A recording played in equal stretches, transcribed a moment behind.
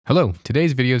Hello,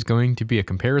 today's video is going to be a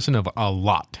comparison of a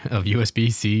lot of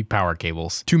USB-C power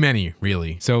cables. Too many,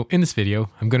 really. So in this video,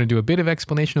 I'm going to do a bit of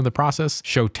explanation of the process,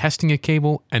 show testing a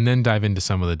cable, and then dive into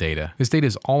some of the data. This data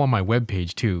is all on my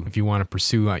webpage too, if you want to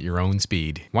pursue at your own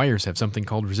speed. Wires have something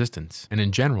called resistance, and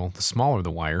in general, the smaller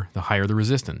the wire, the higher the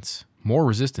resistance. More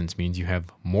resistance means you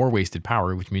have more wasted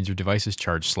power, which means your device is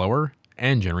charged slower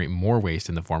and generate more waste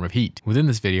in the form of heat. Within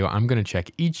this video, I'm going to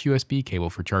check each USB cable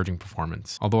for charging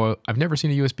performance. Although I've never seen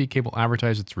a USB cable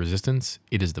advertise its resistance,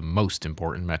 it is the most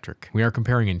important metric. We are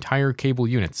comparing entire cable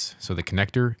units, so the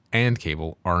connector and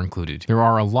cable are included. There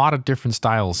are a lot of different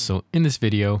styles, so in this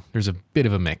video, there's a bit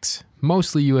of a mix.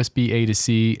 Mostly USB A to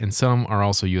C, and some are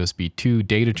also USB 2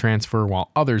 data transfer,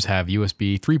 while others have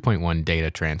USB 3.1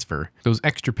 data transfer. Those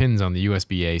extra pins on the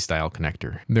USB A style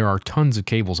connector. There are tons of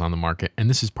cables on the market, and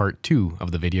this is part 2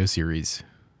 of the video series.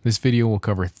 This video will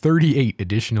cover 38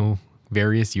 additional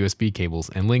various USB cables,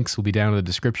 and links will be down in the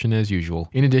description as usual.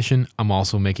 In addition, I'm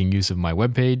also making use of my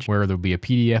webpage, where there'll be a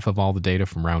PDF of all the data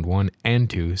from round 1 and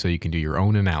 2, so you can do your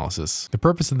own analysis. The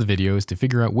purpose of the video is to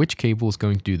figure out which cable is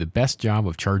going to do the best job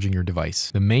of charging your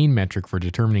device. The main metric for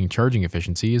determining charging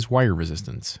efficiency is wire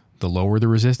resistance. The lower the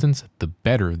resistance, the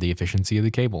better the efficiency of the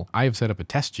cable. I have set up a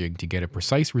test jig to get a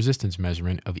precise resistance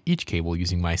measurement of each cable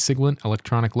using my Siglent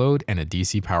electronic load and a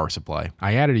DC power supply.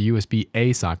 I added a USB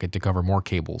A socket to cover more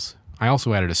cables. I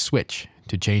also added a switch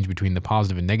to change between the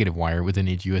positive and negative wire within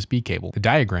each USB cable. The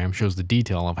diagram shows the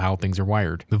detail of how things are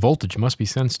wired. The voltage must be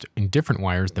sensed in different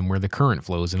wires than where the current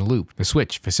flows in a loop. The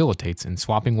switch facilitates in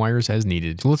swapping wires as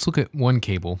needed. So let's look at one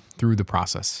cable through the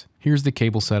process. Here's the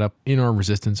cable setup in our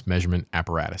resistance measurement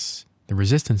apparatus. The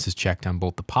resistance is checked on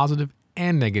both the positive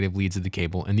and negative leads of the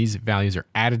cable, and these values are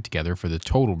added together for the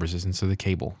total resistance of the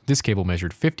cable. This cable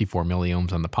measured 54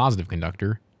 milliohms on the positive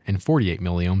conductor and 48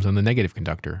 milliohms on the negative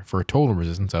conductor for a total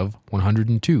resistance of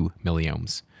 102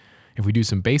 milliohms. If we do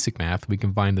some basic math, we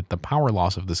can find that the power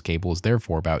loss of this cable is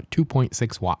therefore about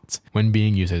 2.6 watts when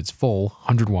being used at its full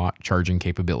 100 watt charging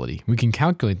capability. We can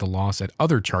calculate the loss at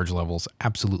other charge levels,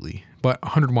 absolutely, but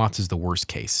 100 watts is the worst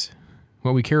case.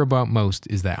 What we care about most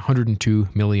is that 102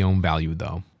 milliohm value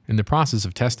though. In the process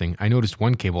of testing, I noticed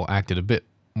one cable acted a bit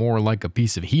more like a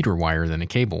piece of heater wire than a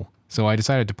cable, so I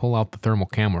decided to pull out the thermal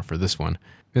camera for this one.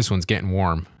 This one's getting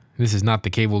warm. This is not the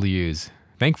cable to use.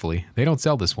 Thankfully, they don't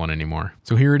sell this one anymore.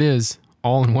 So here it is,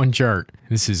 all in one chart.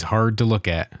 This is hard to look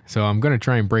at, so I'm going to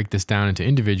try and break this down into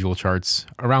individual charts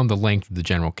around the length of the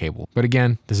general cable. But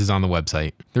again, this is on the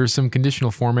website. There's some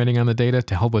conditional formatting on the data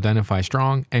to help identify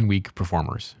strong and weak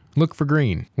performers. Look for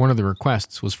green. One of the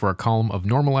requests was for a column of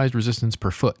normalized resistance per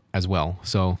foot as well,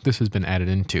 so this has been added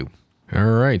in too.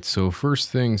 Alright, so first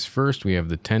things first, we have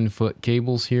the 10-foot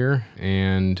cables here,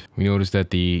 and we noticed that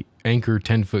the Anchor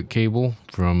 10-foot cable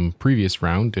from previous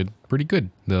round did pretty good.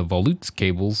 The VILTROX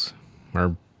cables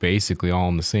are basically all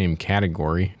in the same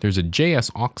category. There's a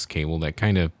JS aux cable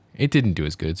that it didn't do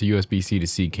as good. It's a USB-C to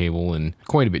C cable and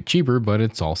quite a bit cheaper, but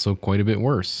it's also quite a bit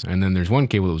worse. And then there's one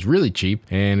cable that was really cheap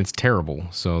and it's terrible.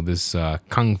 So this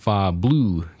Kung Fa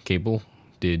Blue cable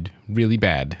did really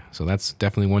bad, so that's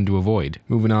definitely one to avoid.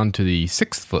 Moving on to the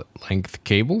 6-foot length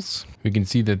cables, we can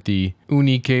see that the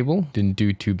ONYX cable didn't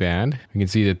do too bad. We can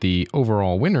see that the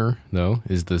overall winner though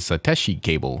is the Satechi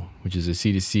cable, which is a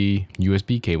C2C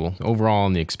USB cable. Overall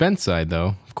on the expense side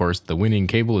though, of course the winning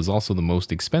cable is also the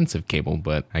most expensive cable,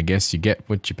 but I guess you get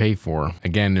what you pay for.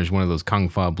 Again, there's one of those Kung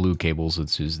Fa Blue cables,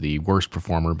 which is the worst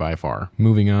performer by far.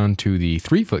 Moving on to the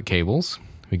 3-foot cables,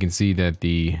 we can see that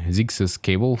the Zixus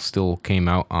cable still came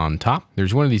out on top.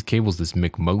 There's one of these cables, this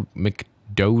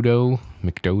McDodo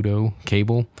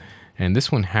cable, and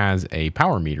this one has a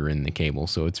power meter in the cable,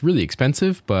 so it's really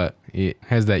expensive, but it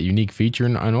has that unique feature,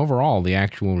 and overall the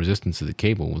actual resistance of the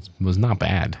cable was not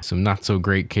bad. Some not so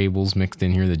great cables mixed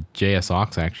in here. The JS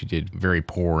aux actually did very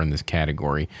poor in this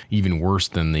category, even worse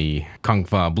than the Kung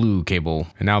Fa Blue cable.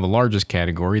 And now the largest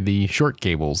category, the short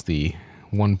cables, the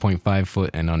 1.5 foot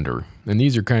and under. And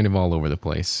these are kind of all over the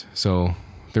place. So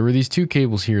there were these two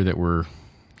cables here that were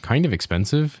kind of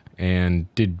expensive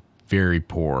and did very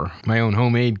poor. My own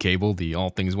homemade cable, the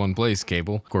All Things One Place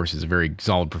cable, of course, is a very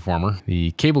solid performer.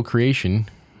 The Cable Creation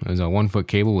is a 1-foot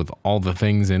cable with all the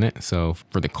things in it. So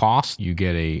for the cost, you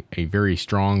get a very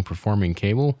strong performing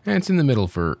cable, and it's in the middle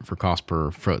for cost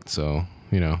per foot. So,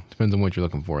 you know, depends on what you're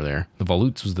looking for there. The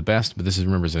VILTROX was the best, but this is,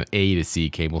 remember, is an A to C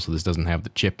cable, so this doesn't have the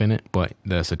chip in it. But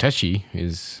the Satechi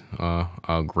is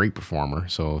a great performer.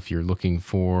 So if you're looking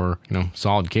for, you know,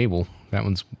 solid cable, that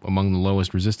one's among the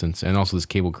lowest resistance. And also this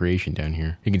Cable Creation down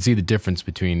here. You can see the difference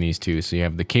between these two. So you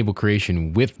have the Cable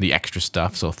Creation with the extra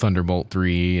stuff, so Thunderbolt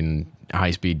 3 and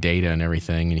high-speed data and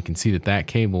everything, and you can see that that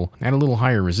cable had a little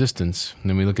higher resistance. And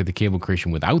then we look at the cable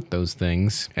creation without those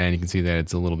things, and you can see that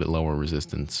it's a little bit lower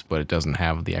resistance, but it doesn't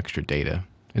have the extra data.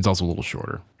 It's also a little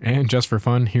shorter. And just for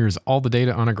fun, here's all the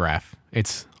data on a graph.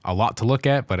 It's a lot to look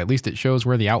at, but at least it shows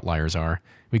where the outliers are.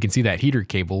 We can see that heater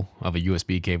cable of a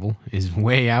USB cable is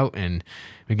way out, and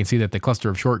we can see that the cluster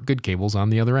of short good cables on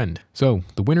the other end. So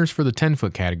the winners for the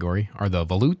 10-foot category are the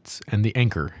VILTROX and the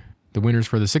Anchor. The winners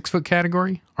for the 6-foot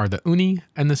category are the ONYX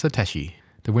and the Satechi.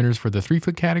 The winners for the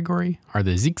 3-foot category are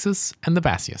the Zixus and the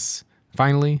Basius.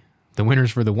 Finally, the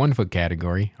winners for the 1-foot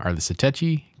category are the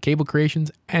Satechi, Cable Creations,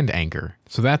 and Anchor.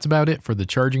 So that's about it for the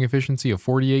charging efficiency of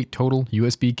 48 total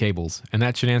USB cables, and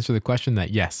that should answer the question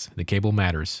that yes, the cable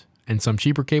matters. And some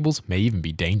cheaper cables may even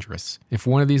be dangerous. If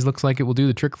one of these looks like it will do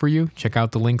the trick for you, check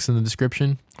out the links in the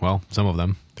description. Well, some of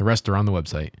them. The rest are on the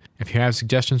website. If you have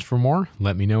suggestions for more,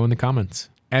 let me know in the comments.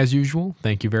 As usual,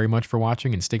 thank you very much for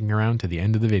watching and sticking around to the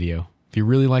end of the video. If you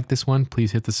really like this one,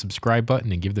 please hit the subscribe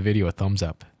button and give the video a thumbs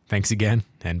up. Thanks again,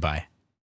 and bye.